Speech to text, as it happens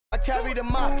carry the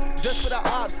mop, just for the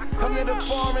ops. Come to the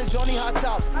foreigns, only hot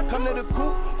tops. Come to the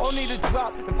coop, only the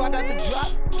drop. If I got the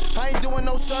drop, I ain't doing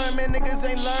no sermon, niggas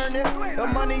ain't learning. The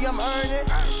money I'm earning,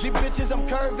 these bitches I'm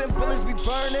curving, bullets be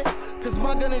burning. Cause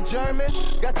my gun in German,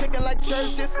 got chicken like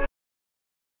churches.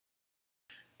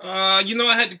 You know,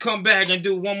 I had to come back and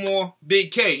do one more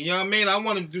Big K. You know what I mean? I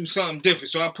wanted to do something different,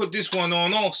 so I put this one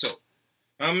on also.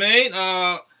 I mean,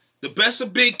 the best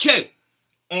of Big K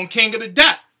on King of the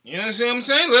Dot. You know what I'm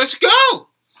saying? Let's go.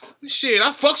 Shit,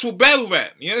 I fucks with battle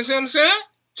rap. You know what I'm saying?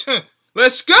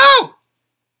 Let's go.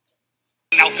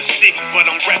 Out the city, but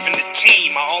I'm repping the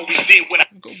team. I always did what I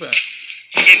go back.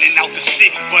 In and out the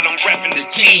city, but I'm repping the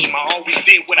team. I always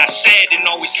did what I said and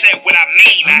always said what I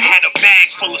mean. I had a bag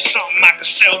full of something I could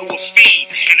sell to a fiend,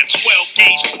 and a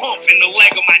 12-gauge pump in the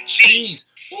leg of my jeans.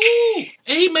 Ooh,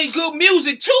 and he made good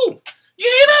music too. You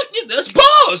hear that? That's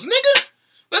bars, nigga.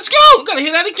 Let's go. Gotta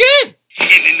hear that again. In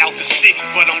and out the city,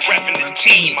 but I'm repping the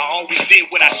team. I always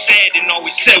did what I said and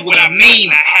always said what I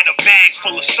mean. I had a bag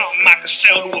full of something I could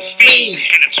sell to a fiend,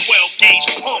 and a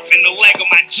 12-gauge pump in the leg of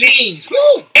my jeans.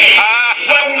 Woo!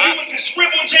 Well, when you was in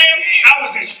Scribble Jam, I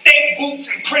was in state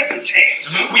boots and prison tags.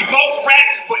 We both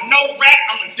rap, but no rap,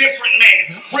 I'm a different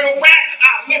man. Real rap,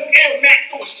 I lift Air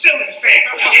Mac through a ceiling fan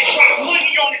and drop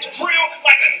money on its grill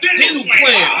like a dental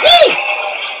plan. Woo!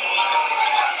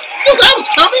 Look, that was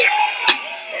coming.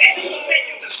 And you will make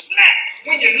it to snap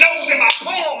when your nose in my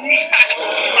palm meet.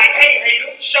 Like, hey,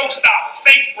 hater, showstopper,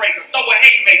 face breaker, throw a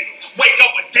haymaker. Wake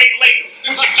up a day later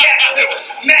with your cat built.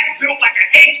 Mac built like an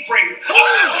 8th grader.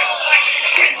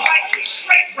 Like a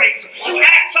straight razor. You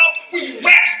act tough when you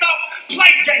rap stuff,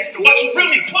 play gangster, but you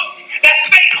really pussy. That's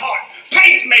fake heart,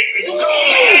 pacemaker. You come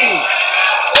on.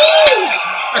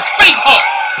 That's fake heart,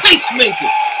 pacemaker.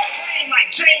 Like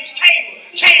James Taylor,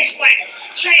 cane slangers,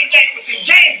 chain gangsters, and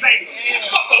gangbangers.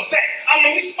 Fuck a vet, I'm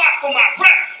in this spot for my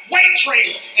rap, weight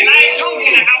training, and I ain't come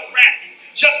here to out-rap you,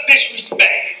 just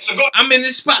disrespect. So go. I'm in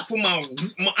this spot for my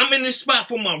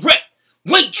rep,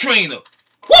 weight trainer.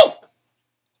 Woo!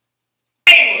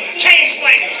 Cane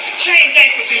slangers, chain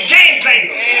gangsters, and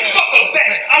gangbangers. Fuck a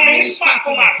vet, I'm in this spot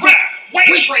for my rap,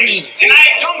 weight training, and I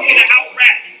ain't come here to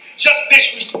out-rap you. Just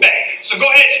disrespect. So go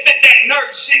ahead and spit that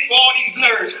nerd shit for all these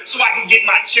nerds so I can get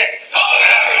my check.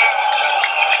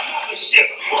 Shit.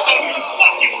 So who you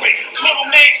fucking with? Little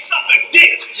man, suck a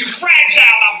dick. You fragile,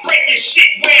 I'll break your shit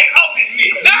wearing oven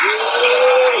mitts.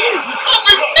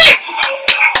 Oven mitts!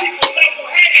 I keep a level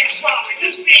head and drama. You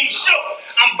seem shook.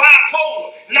 I'm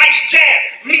bipolar. Nice jab,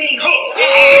 mean hook.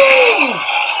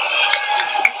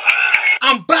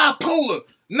 I'm bipolar.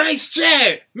 Nice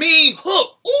jab, mean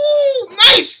hook. Ooh,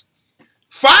 nice.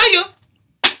 Fire!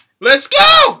 Let's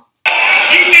go!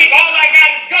 You think all I got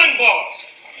is gun bars.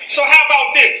 So how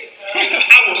about this?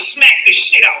 I will smack the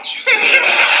shit out you.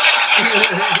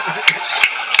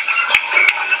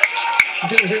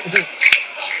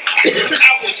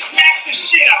 I will smack the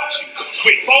shit out you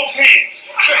with both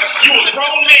hands. You a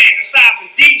grown man the size of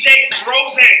DJ from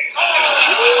Roseanne.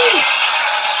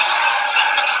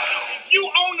 If you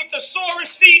own a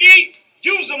Thesaurus CD,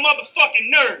 you's a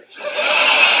motherfucking nerd.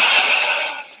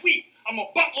 Sweet, I'm a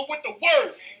butler with the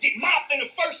words. Get mopped in the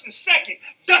first and second,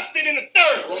 dusted in the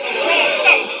third. Washed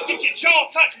up, get your jaw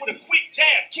touched with a quick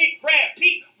jab, kick, grab,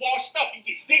 peek. Washed up, you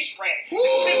get dish ragged.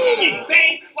 This will get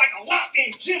banged like a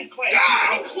locked-in gym class.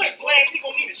 A clip blast, he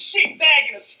gon' need a shit bag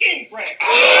and a skin brag.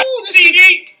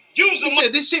 CD, use a he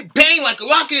said this shit bang like a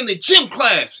locker in the gym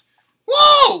class.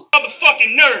 Whoa!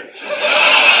 Motherfucking nerd.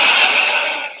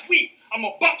 Sweet. I'm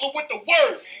a butler with the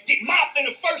words. Get mopped in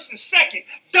the first and second,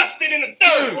 dusted in the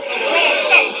third.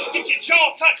 Washed up, get your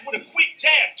jaw touched with a quick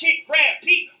jab, kick, grab,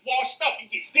 peek. Washed up, you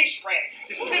get dish ragged.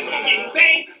 This pistol get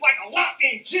banged like a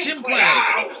locked-in gym class.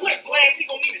 A clip blast, he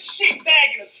gon' need a shit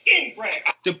bag and a skin brag.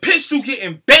 The pistol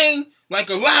getting banged like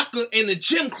a locker in the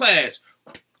gym class.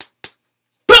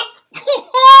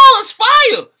 It's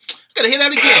fire! Gotta hear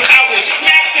that again. I will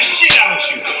smack the shit out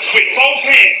you with both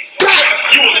hands.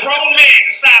 You a grown man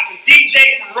the size of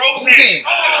DJ from Roseanne.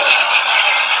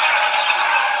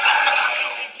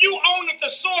 If you own a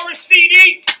Thesaurus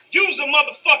CD, you's a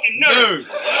motherfucking nerd.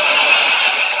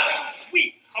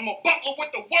 Sweet, I'm a butler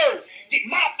with the words. Get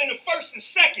mopped in the first and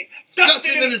second,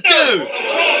 dusted in the third.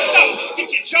 Washed up,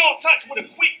 get your jaw touched with a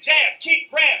quick jab, kick,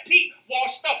 grab, peek.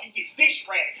 Washed up, you get dish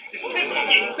ragged. This pistol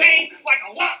get banged like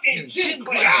a locked-in gym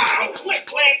class. A clip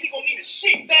blast, he gon' need a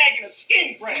shit bag and a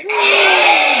skin brag.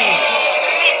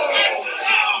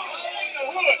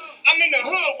 I'm in the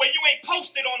hood where you ain't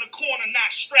posted on the corner,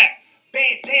 not strapped.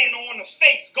 Bandana on the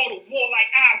face, go to war like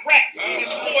Iraq.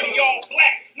 It's 40 all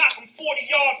black, knock him 40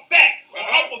 yards back.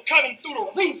 Uppercut him through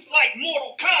the roof like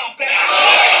Mortal Kombat.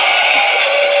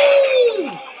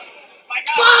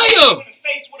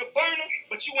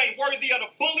 ain't worthy of the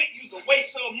bullet, you's a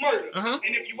waste of murder.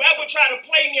 And if you ever try to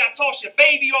play me, I toss your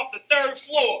baby off the 3rd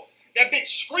floor. That bitch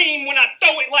scream when I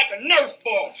throw it like a Nerf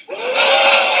ball.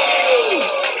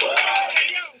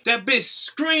 That bitch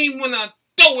scream when I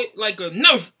throw it like a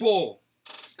Nerf ball.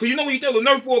 Cause you know when you throw a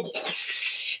Nerf ball,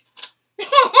 it's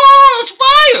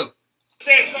fire.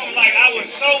 Said something like, I was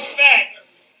so fat,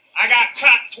 I got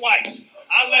caught twice.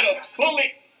 I let a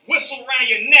bullet whistle around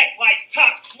your neck like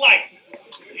top flight.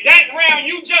 That round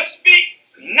you just spit,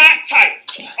 not tight.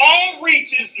 All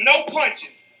reaches, no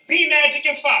punches. B Magic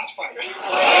and Fox fight.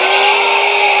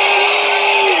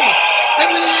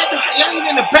 Y'all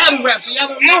in the battle rap, so y'all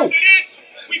don't know. After this,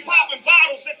 we popping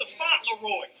bottles at the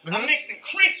Fauntleroy. I'm mixing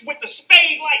Chris with the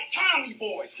spade like Tommy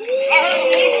Boy.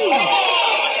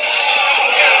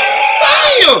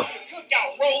 Fire!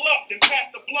 Cookout, roll up, then pass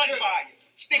the blunt by you.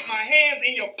 Stick my hands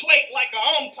in your plate like an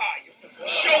umpire.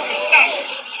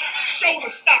 Shoulder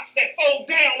stops that fold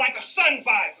down like a sun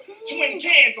visor. Twin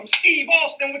cans, I'm Steve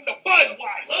Austin with the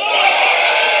Budweiser.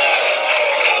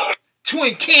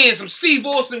 Twin cans, I'm Steve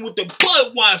Austin with the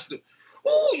Budweiser.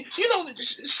 Ooh, you know,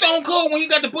 Stone Cold when you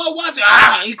got the Budweiser.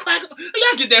 You crack it.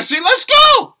 Y'all get that shit. Let's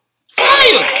go.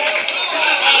 Fire.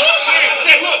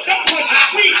 Said, look, don't punch your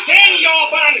sweet. Danny all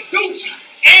buying a Gucci.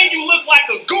 And you look like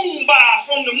a Goomba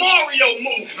from the Mario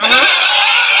movie.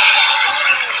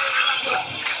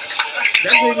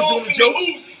 That's when we're doing the jokes.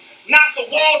 Knock the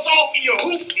walls off of your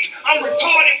hoopty. I'm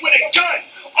retarded with a gun.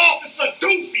 Officer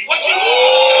Doofy. What you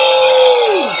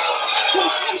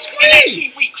From Scream? That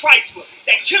Kiwi Chrysler.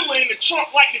 That killer in the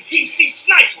trunk like the DC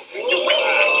sniper.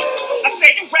 I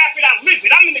said, you rap it, I live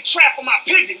it. I'm in the trap of my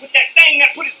pivot with that thing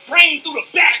that put his brain through the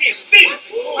back of his figure.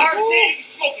 I heard Daddy be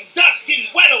smoking dust, getting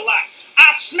wet a lot.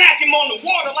 I smack him on the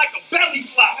water like a belly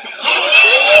flop.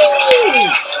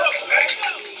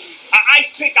 I ice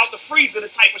pick out the freezer, the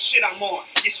type of shit I'm on.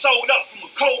 Get sold up from a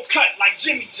cold cut like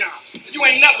Jimmy John's. You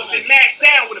ain't never been mashed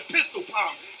down with a pistol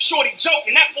palm. Shorty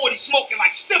joking, that 40 smoking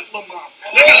like Stifler mom.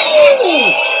 I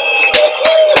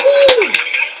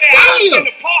was in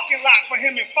the parking lot for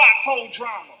him and Foxhole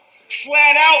drama.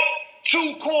 Flat out,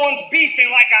 2 corns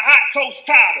beefing like a hot toast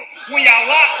title. When y'all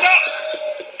locked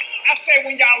up, I said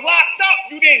when y'all locked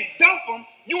up, you didn't dump them.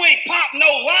 You ain't pop no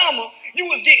llama. You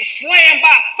was getting slammed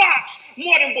by Fox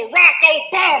more than Barack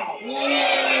Obama.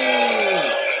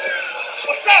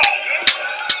 What's up?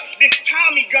 This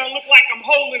Tommy gun look like I'm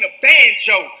holding a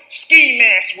banjo. Ski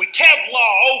mask with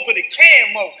Kevlar over the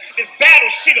camo. This battle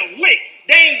shit a lick.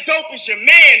 They ain't dope as your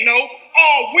man, no.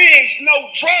 All wins, no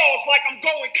draws like I'm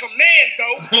going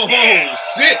commando. Oh,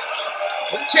 shit.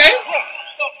 Okay.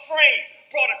 Look, frame.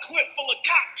 Brought a clip full of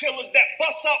cop killers that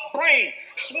bust up brain.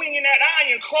 Swinging that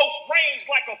iron close range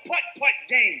like a putt-putt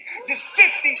game. This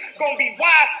 50 gonna be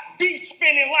wide, be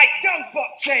spinning like Young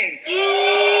Buck chain.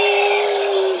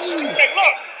 Say,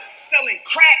 look, selling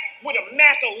crack with a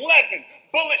Mac 11.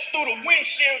 Bullets through the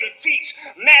windshield to teach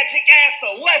magic ass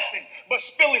a lesson. But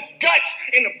spill his guts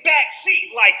in the back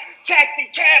seat like taxi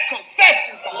cab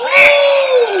confessions. Say,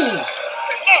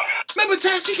 look. Remember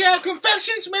Taxi Cab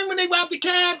Confessions? Remember when they rob the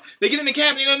cab? They get in the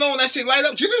cab and you don't know, and that shit light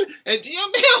up. And you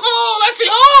know, that shit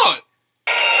hard.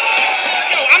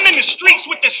 Yo, I'm in the streets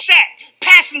with the sack.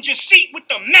 Passenger seat with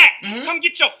the Mac. Come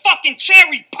get your fucking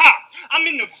cherry pop. I'm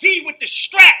in the V with the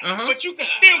strap. But you can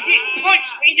still get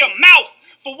punched in your mouth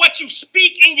for what you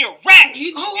speak in your raps.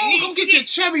 Come get your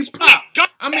cherry pop.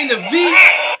 I'm in the V.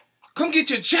 Come get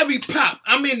your cherry pop.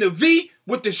 I'm in the V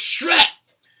with the strap.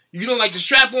 You don't like the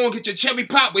strap on, get your cherry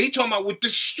pop, but he talking about with the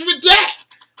strap.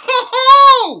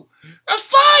 Ho-ho! That's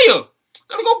fire!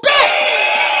 Gotta go back!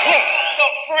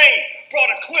 Look, frame. Brought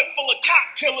a clip full of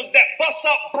cop killers that bust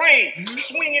up brain.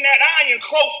 Swinging that iron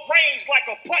close range like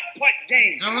a putt-putt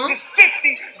game. This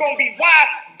 50 gonna be wide,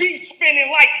 be spinning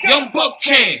like Young Buck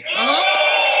chain.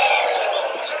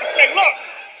 Say, look,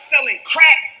 selling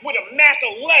crack with a Mac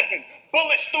 11.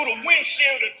 Bullets through the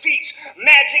windshield to teach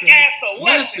magic ass a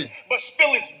lesson. But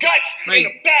spill his guts in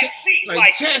the back seat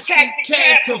like taxi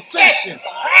cab confessions. Say,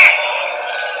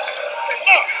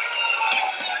 look,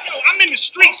 yo, I'm in the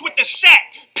streets with the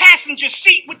sack. Passenger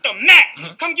seat with the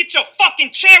Mac. Come get your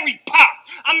fucking cherry pop.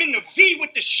 I'm in the V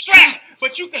with the strap.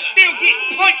 But you can still get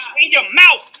punched in your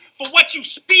mouth for what you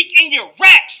speak in your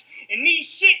raps. And these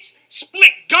shits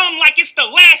split gum like it's the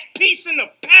last piece in the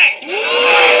pack.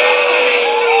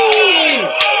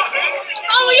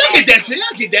 Oh, y'all get that shit.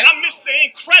 Y'all get that. I'm Mr.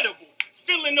 Incredible.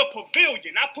 Filling the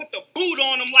pavilion. I put the boot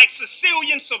on him like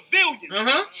Sicilian civilians.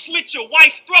 Slit your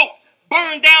wife's throat.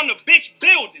 Burn down the bitch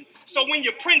building. So when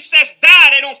your princess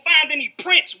die, they don't find any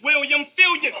prints. William,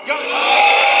 fill your gun.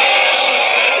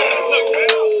 Look, man.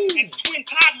 It's twin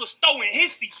toddlers throwing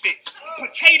hissy fits.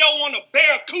 Potato on a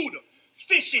bear Barracuda,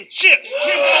 fish and chips,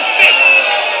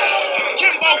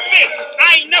 Kimbo Fist.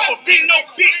 I ain't never been no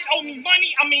bitch. Owe me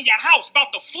money, I'm in your house,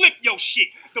 about to flip your shit.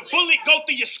 The bullet go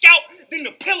through your scalp, then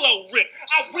the pillow rip.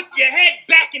 I whip your head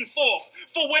back and forth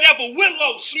for whatever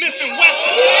Willow, Smith, and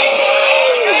Wesson.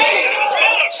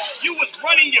 Look, you was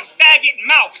running your faggot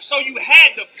mouth, so you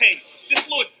had to pay. This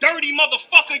little dirty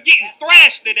motherfucker getting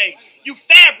thrashed today. You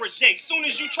Fabergé, soon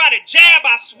as you try to jab,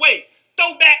 I sway.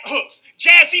 Throwback hooks,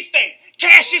 Jazzy Faye,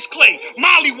 Cassius Clay,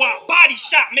 Mollywop, body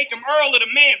shot, make him Earl of the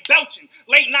Man belching.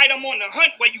 Late night I'm on the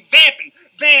hunt where you vamping.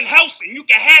 Van Helsing, you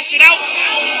can hash it out.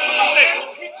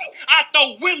 I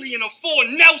throw Willie in a 4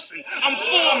 Nelson. I'm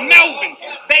 4 Melvin.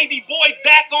 Baby boy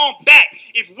back on back.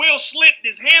 If Will slip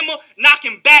this hammer, knock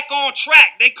him back on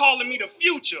track. They calling me the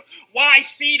future.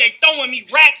 YC, they throwing me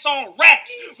racks on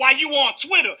racks. While you on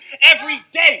Twitter every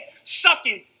day,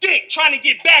 sucking dick, trying to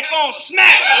get back on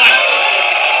smack. Like,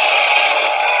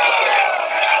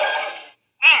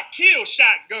 I kill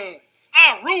shotgun.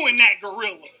 I ruin that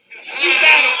gorilla.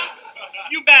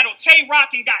 You battled Tay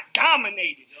Rock and got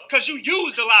dominated because you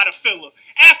used a lot of filler.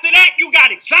 After that, you got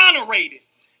exonerated.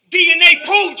 DNA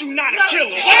proved you not a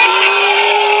killer. What you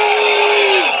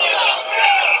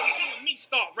think? Me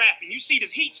start rapping. You see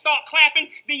this heat start clapping,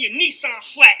 then your Nissan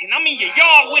flatten. I'm in your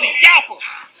yard with a yapper.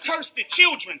 Curse the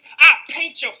children. I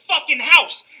paint your fucking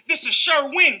house. This is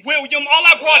Sherwin, William. All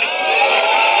I brought is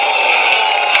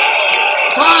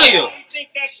fire. I think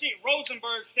that shit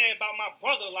Rosenberg said about my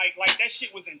brother, like that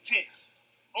shit was intense.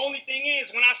 Only thing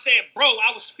is, when I said bro,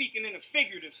 I was speaking in a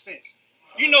figurative sense.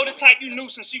 You know the type you knew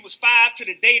since she was 5 to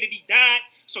the day that he died?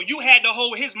 So you had to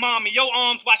hold his mom in your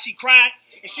arms while she cried?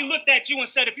 And she looked at you and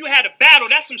said, if you had a battle,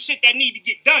 that's some shit that need to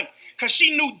get done. Because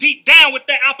she knew deep down what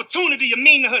that opportunity you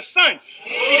mean to her son.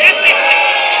 See, that's that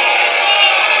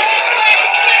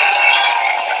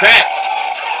Facts.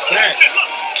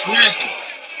 Snapping.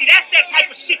 See, that's that type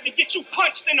of shit to get you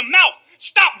punched in the mouth.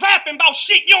 Stop rapping about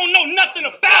shit you don't know nothing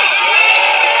about.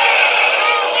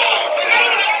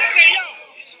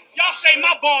 Y'all say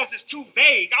my bars is too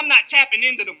vague. I'm not tapping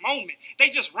into the moment. They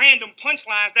just random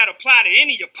punchlines that apply to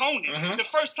any opponent. The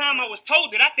first time I was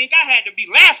told it, I think I had to be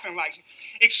laughing like,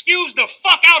 excuse the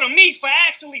fuck out of me for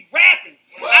actually rapping.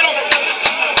 I don't...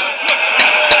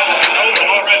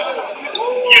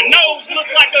 Look, your nose look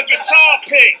like a guitar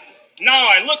pick.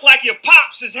 No, it look like your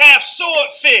pops is half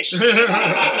swordfish.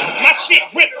 My shit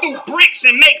rip through bricks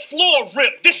and make floor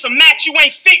rip. This a match you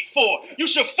ain't fit for. You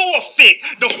should forfeit.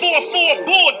 The 4-4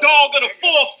 bulldog or the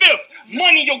 4-5th.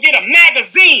 Money you'll get a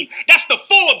magazine. That's the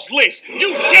Forbes list.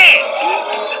 You dead.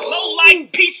 Low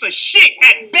life piece of shit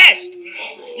at best.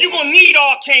 You gonna need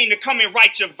Arcane to come and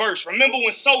write your verse. Remember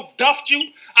when So duffed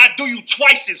you? I do you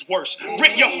twice as worse.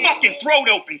 Rip your fucking throat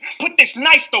open. Put this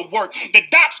knife to work. The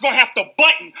doc's gonna have to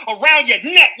button around your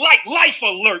neck like life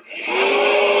alert.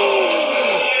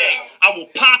 I will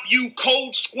pop you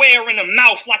cold square in the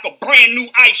mouth like a brand new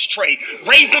ice tray.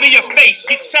 Razor to your face,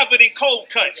 get severed in cold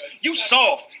cuts. You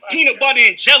soft. Peanut butter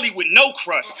and jelly with no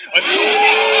crust. A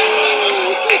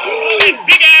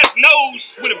big ass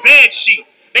nose with a bed sheet.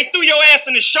 They threw your ass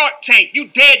in the Shark Tank. You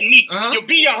dead meat. You'll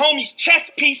be your homie's chess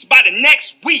piece by the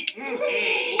next week.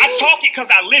 I talk it because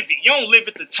I live it. You don't live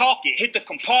it to talk it. Hit the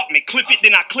compartment, clip it,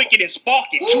 then I click it and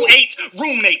spark it. 2 8s,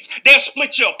 roommates. They'll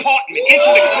split your apartment into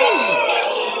the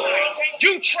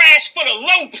You trash for the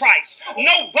low price.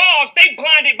 No bars, they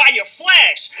blinded by your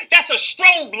flash. That's a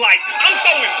strobe light. I'm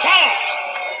throwing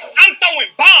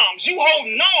bombs. You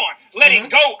holding on. Let it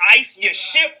go, Ice. Your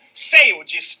ship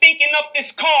sailed. You're stinking up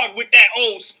this card with that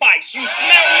Old Spice. You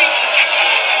smell me?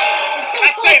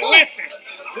 I say,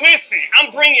 listen,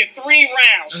 I'm bringing 3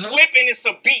 rounds. Slipping, it's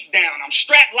a beat down. I'm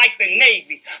strapped like the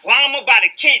Navy. Llama by the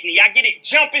kidney. I get it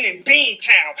jumping in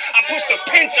Beantown. I push the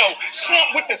Pinto,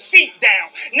 slump with the seat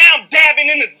down. Now I'm dabbing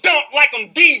in the dump like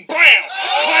I'm D. Brown.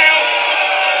 Clown.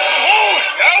 Come on,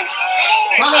 yo.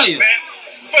 Fire. Man.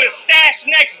 For the stash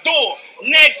next door,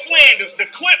 Ned Flanders, the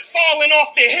clip falling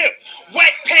off the hip.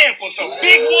 Wet Pampers, a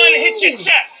big one hit your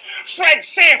chest. Fred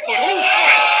Sanford, who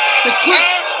front? The clip.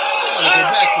 Go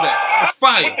back to that. That's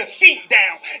fire. With the seat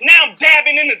down. Now I'm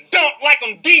dabbing in the dump like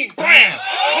I'm D. Brown.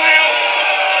 Clown.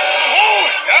 Come on,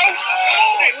 yo.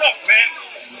 Hey, look, man.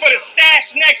 For the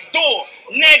stash next door,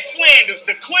 Ned Flanders,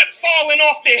 the clip falling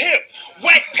off the hip.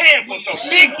 Wet Pampers, a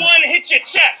big one hit your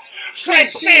chest. Fred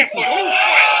Sanford, who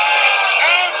front?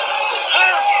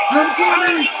 I'm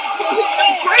coming.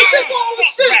 Crazy all the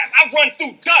shit. I run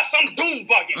through dust. I'm doom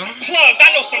bugging. Plugged.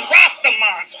 I know some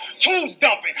Rastamans. Tools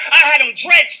dumping. I had them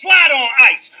dreads slide on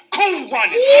ice. Cool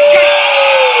runners.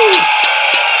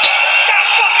 Stop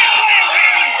fucking playing with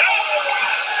me, yo.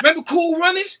 Remember Cool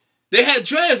Runners? They had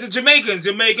dreads, the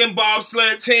Jamaican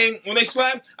bobsled team. When they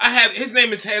slide, his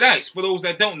name is Head Ice, for those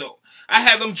that don't know. I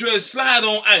had them dreads slide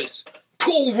on ice.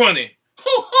 Cool running.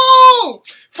 Hoo-hoo!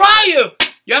 Fire!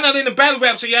 Y'all not in the battle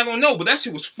rap, so y'all don't know, but that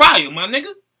shit was fire, my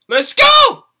nigga. Let's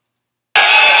go! Fucking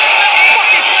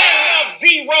playing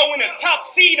Sub-Zero in a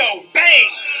tuxedo. Bang!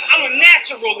 I'm a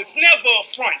natural, it's never a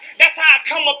front. That's how I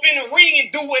come up in the ring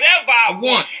and do whatever I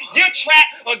want. You're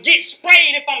trapped or get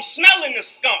sprayed if I'm smelling the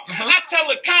skunk. I tell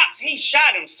the cops he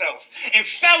shot himself and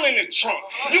fell in the trunk.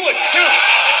 You a jerk.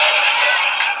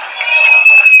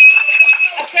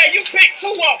 I said you pick 2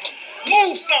 of them.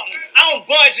 Move something. I don't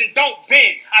budge and don't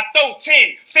bend. I throw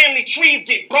 10. Family trees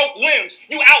get broke limbs.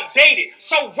 You outdated,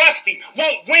 so rusty,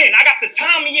 won't win. I got the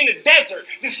Tommy in the desert.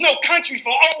 There's no country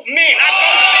for old men. I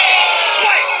go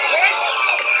there.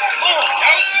 What?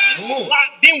 Come on, yo.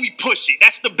 Then we push it.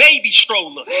 That's the baby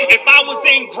stroller. If I was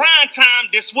in grind time,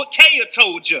 this what Kaya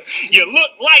told you. You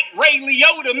look like Ray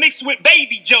Liotta mixed with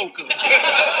Baby Joker.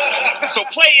 So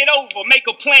play it over, make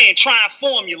a plan, try and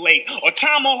formulate. Or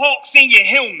tomahawks in your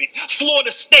helmet,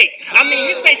 Florida State. I mean,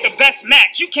 this ain't the best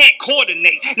match. You can't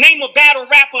coordinate. Name a battle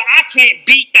rapper I can't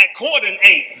beat that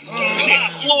coordinate.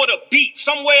 Yeah, Florida beat,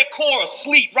 somewhere core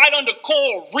asleep, right under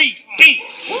coral reef beat.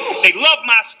 They love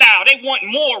my style, they want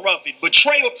more of it.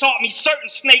 Betrayal taught me certain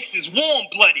snakes is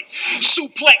warm-blooded.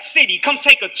 Suplex City, come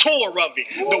take a tour of it.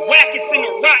 The wackest in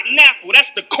the rotten apple,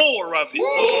 that's the core of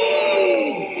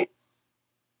it.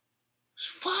 It's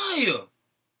fire.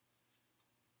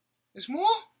 It's more?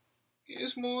 Yeah,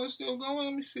 it's more. It's still going.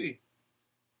 Let me see.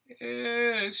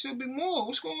 Yeah, it should be more.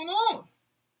 What's going on?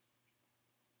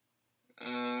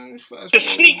 The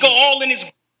sneaker all in his...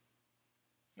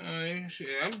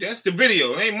 Yeah, that's the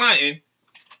video. It ain't my end.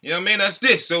 You know what I mean? That's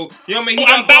this. So, you know what I mean?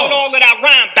 I'm about all that I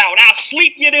rhyme about. I'll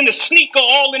sleep you in the sneaker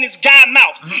all in his guy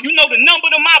mouth. You know the number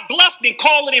to my bluff, then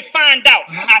call it and find out.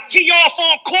 I tee off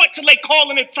on court till they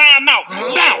calling a timeout.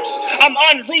 Bounce. I'm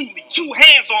unruly. 2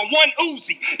 hands on 1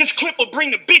 Uzi. This clip will bring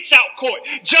the bitch out court.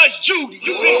 Judge Judy.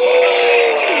 You been...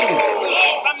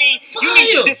 I mean, you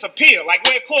need to disappear. Like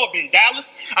where Corbin,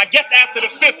 Dallas? I guess after the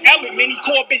 5th element, he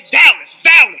Corbin, Dallas.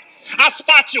 Valid. I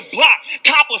spot your block,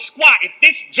 cop a squat. If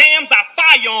this jams, I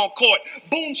fire on court.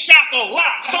 Boom, shaka,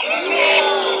 lock, something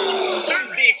small.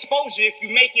 Here's the exposure if you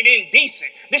make it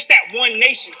indecent. This that one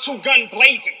nation, 2 gun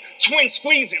blazing, twin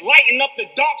squeezing, lighting up the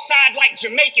dark side like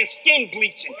Jamaican skin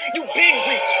bleaching. You been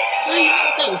reaching.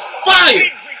 That was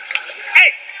fire.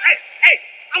 Hey,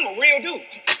 I'm a real dude.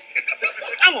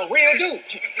 I'm a real dude.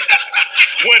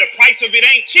 Where the price of it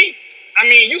ain't cheap. I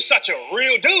mean, you such a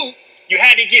real dude. You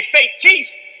had to get fake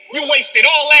teeth. You wasted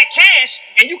all that cash,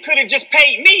 and you could have just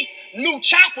paid me new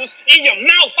choppers in your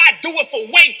mouth. I do it for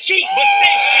way cheap, but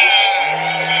say cheap.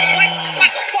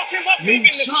 Like the fuck him up, leaving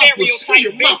the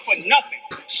stereotype big for nothing.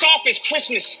 Soft as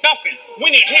Christmas stuffing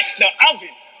when it hits the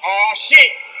oven. Oh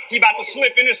shit, he about to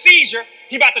slip in a seizure.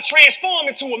 He about to transform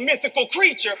into a mythical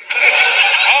creature.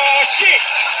 Oh shit.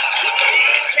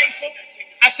 Chaser.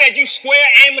 I said you square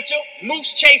amateur,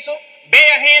 moose chaser,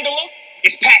 bear handler.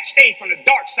 It's Pat Stay from the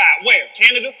dark side. Where?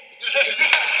 Canada?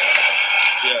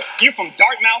 Yeah. You from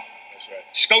Dartmouth? That's right.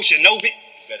 Scotia Novit?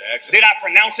 Better accent. Did I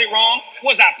pronounce it wrong?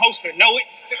 Was I supposed to know it?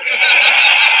 What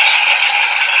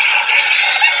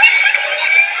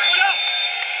up?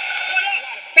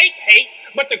 Fake hate,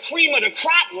 but the cream of the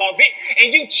crop love it.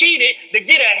 And you cheated to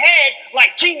get ahead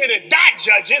like king of the dot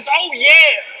judges. Oh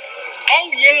yeah.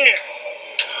 Oh yeah.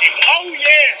 Oh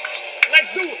yeah.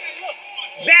 Let's do it.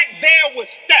 That there was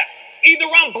Steph. Either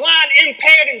I'm blind,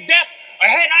 impaired, and deaf, or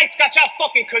Head Ice got y'all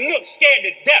fucking Canucks scared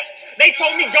to death. They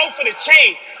told me go for the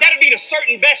chain. That'll be the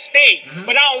certain best thing.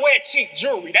 But I don't wear cheap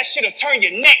jewelry. That shit'll turn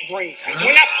your neck green.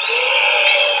 When I...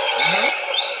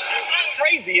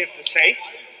 Crazy if to say.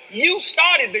 You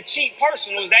started the cheap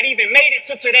personals that even made it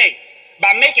to today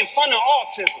by making fun of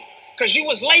autism. Because you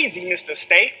was lazy, Mr.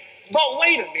 Stay. But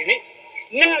wait a minute.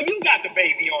 Now you got the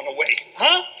baby on the way.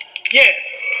 Huh? Yeah.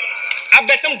 I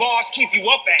bet them bars keep you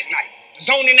up at night,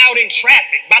 zoning out in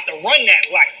traffic, about to run that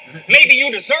light. Maybe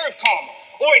you deserve karma,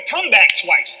 or it come back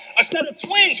twice, a set of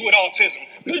twins with autism.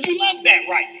 Could you love that,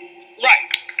 right?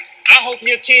 Right. I hope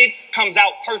your kid comes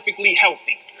out perfectly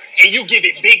healthy, and you give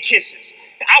it big kisses.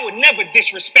 I would never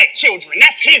disrespect children.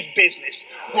 That's his business.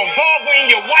 Revolver in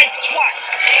your wife twice.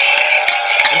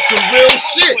 That's some real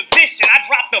shit. Position. I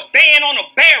dropped a ban on a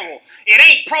barrel. It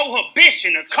ain't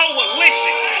prohibition, a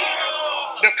coalition.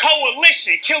 The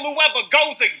coalition, kill whoever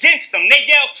goes against them. They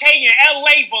yell K in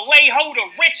LA, Vallejo to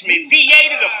Richmond, VA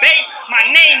to the Bay. My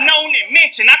name known and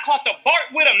mentioned. I caught the Bart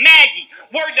with a Maggie.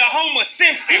 Word to Homer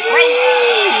Simpson, bro.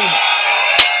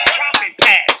 Dropping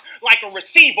pass like a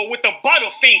receiver with the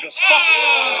butterfingers.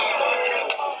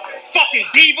 Fucking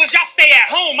divas, y'all stay at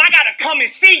home, I gotta come and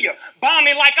see ya.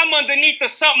 Bombing like I'm underneath the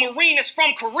submarine that's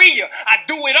from Korea. I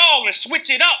do it all and switch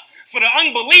it up. For the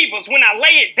unbelievers, when I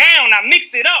lay it down, I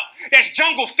mix it up. That's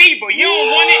jungle fever. You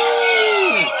don't want it.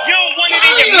 You don't want it,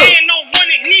 and your man don't want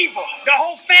it neither. The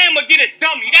whole fam will get a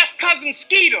dummy. That's cousin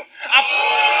Skeeter.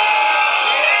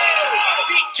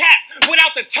 Big cap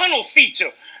without the tunnel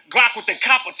feature. Glock with the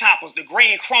copper toppers, the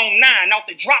gray and chrome 9 out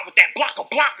the drop with that blocker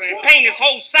and paint his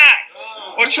whole side.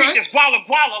 Or treat this guala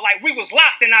like we was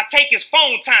locked and I take his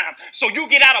phone time. So you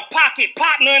get out of pocket,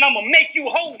 partner, and I'ma make you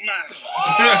hold mine.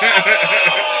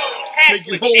 Make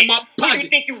you hold my pocket. Who you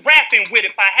think you rapping with?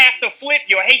 If I have to flip,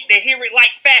 you'll hate to hear it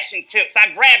like fashion tips.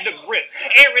 I grab the grip,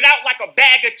 air it out like a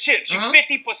bag of chips. You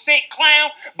 50%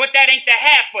 clown, but that ain't the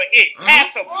half of it.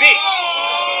 Pass a bitch.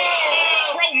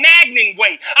 Cro-Magnon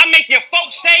way. I make your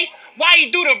folks say, why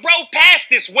you do the bro pass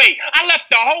this way? I left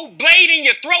the whole blade in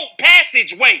your throat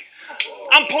passageway.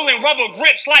 I'm pulling rubber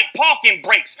grips like parking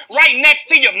brakes right next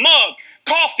to your mug.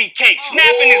 Coffee cake.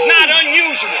 Snapping is not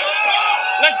unusual.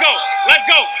 Let's go. Let's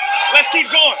go. Let's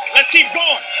keep going. Let's keep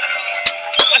going.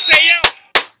 I say, yo.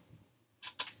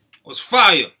 That was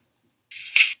fire.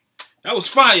 That was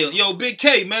fire. Yo, Big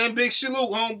K, man. Big salute,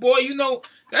 homeboy. You know,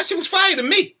 that shit was fire to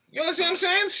me. You know what I'm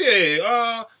saying? Shit.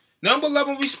 Number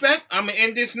 11 respect. I'm going to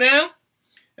end this now.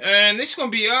 And it's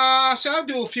going to be, so I'll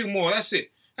do a few more. That's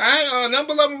it. All right,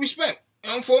 number 11 respect.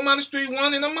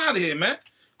 4-3-1, and I'm out of here, man.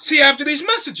 See you after these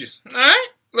messages. All right?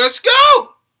 Let's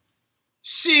go.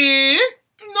 Shit.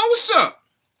 You know what's up.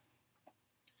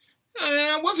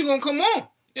 I wasn't going to come on.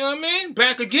 You know what I mean?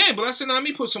 Back again. But I said, let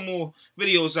me put some more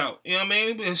videos out. You know what I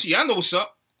mean? But see, I know what's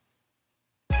up.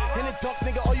 In the dark,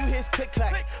 nigga, all you hear is click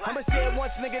clack. I'ma say it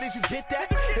once, nigga, did you get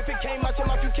that? If it came out your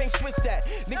mouth, you can't switch that.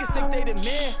 Niggas think they the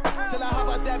man, till I hop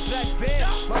out that black van.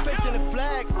 My face in the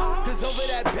flag, cause over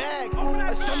that bag,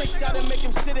 a stomach shot to make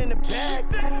him sit in the bag.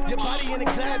 Your body in a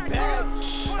glad bag.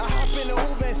 I hop in the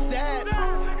Uber and stab.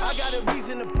 I got a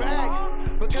reason to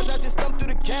brag, because I just thumped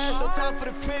through the cash. No time for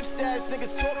the crib stats.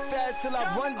 Niggas talk fast till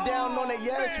I run down on their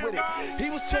ass with it. He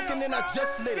was talking and I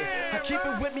just lit it. I keep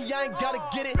it with me, I ain't gotta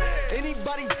get it.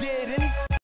 Anybody did any